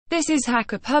This is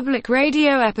Hacker Public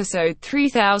Radio episode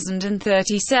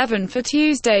 3037 for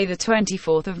Tuesday the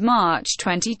 24th of March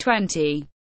 2020.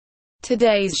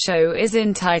 Today's show is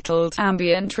entitled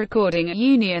Ambient Recording at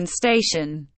Union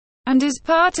Station and is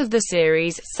part of the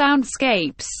series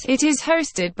Soundscapes. It is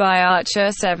hosted by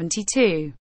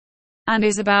Archer72 and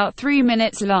is about 3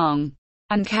 minutes long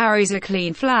and carries a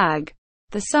clean flag.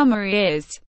 The summary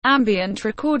is ambient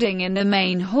recording in the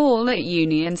main hall at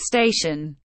Union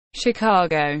Station,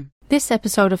 Chicago. This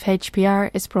episode of HPR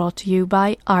is brought to you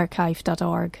by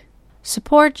archive.org.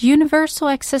 Support universal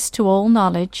access to all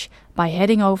knowledge by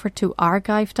heading over to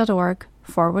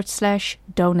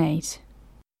archive.org/donate.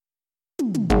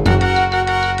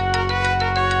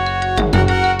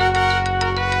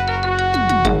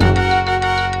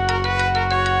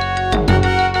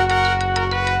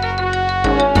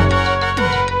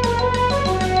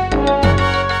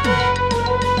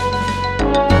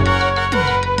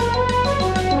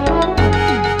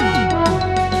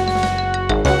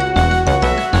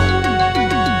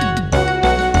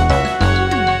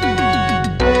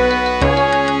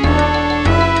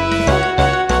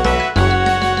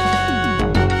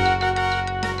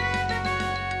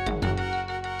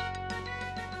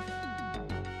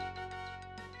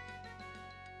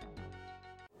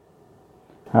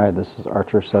 Hi, this is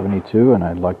Archer72, and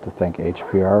I'd like to thank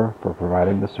HPR for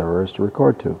providing the servers to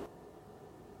record to.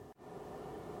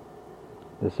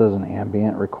 This is an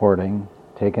ambient recording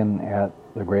taken at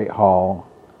the Great Hall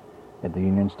at the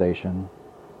Union Station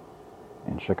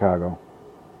in Chicago.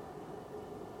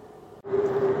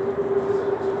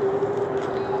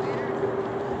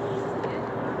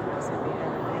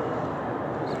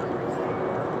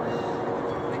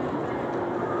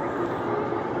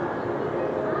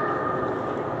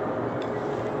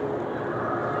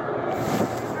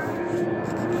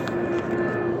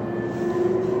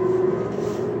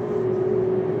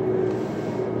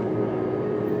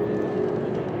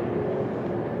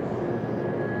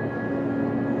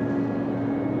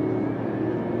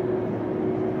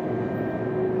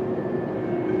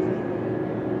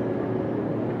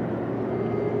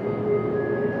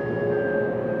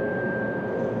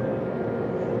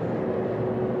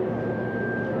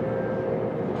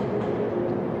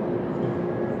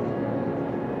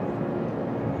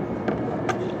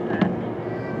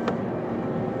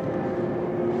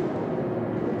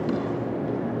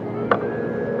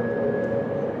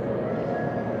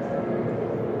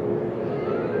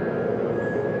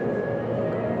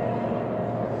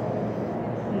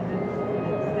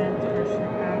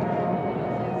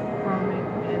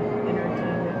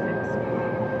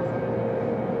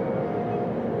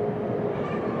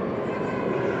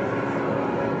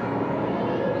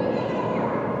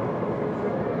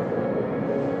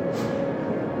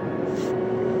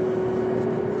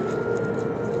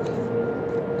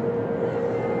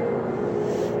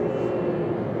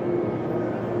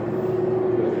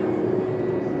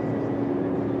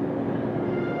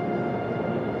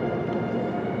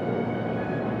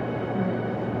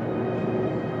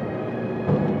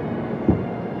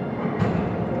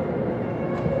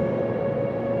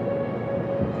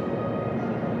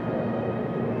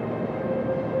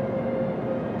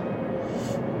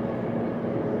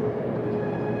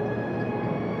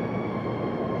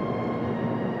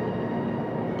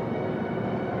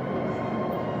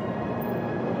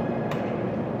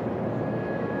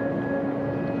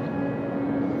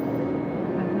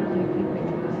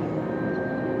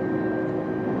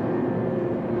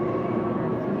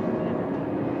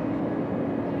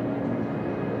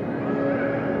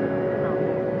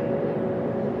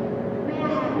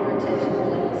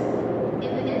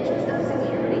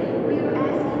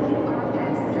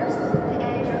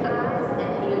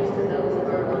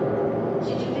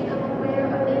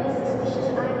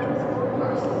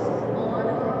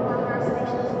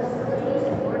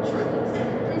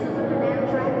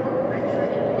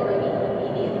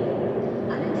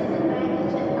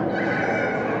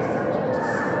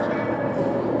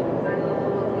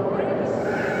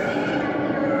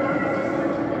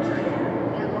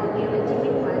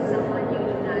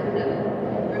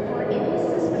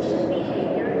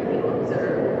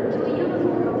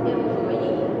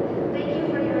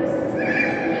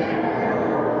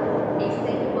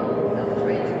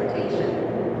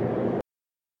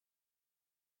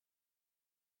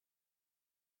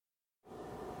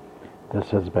 This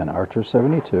has been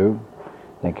Archer72.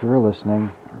 Thank you for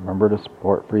listening. Remember to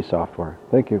support free software.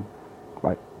 Thank you.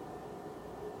 Bye.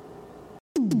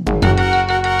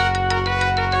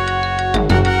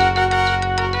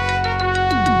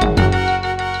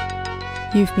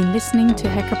 You've been listening to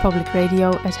Hacker Public Radio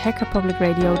at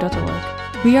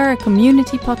hackerpublicradio.org. We are a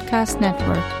community podcast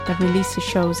network that releases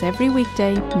shows every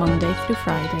weekday, Monday through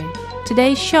Friday.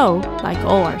 Today's show, like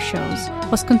all our shows,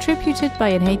 was contributed by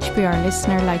an HPR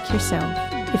listener like yourself.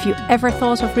 If you ever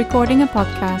thought of recording a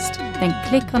podcast, then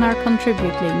click on our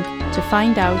contribute link to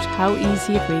find out how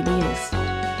easy it really is.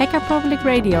 Hacker Public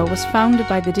Radio was founded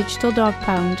by the Digital Dog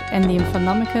Pound and the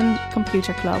Infonomicon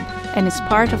Computer Club and is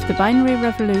part of the binary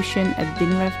revolution at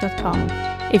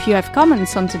binrev.com. If you have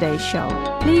comments on today's show,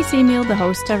 please email the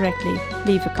host directly,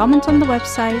 leave a comment on the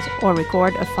website, or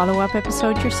record a follow-up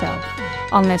episode yourself.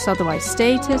 Unless otherwise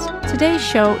stated, today's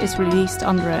show is released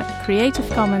under a Creative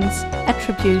Commons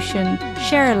Attribution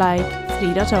Share Alike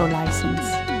 3.0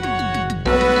 license.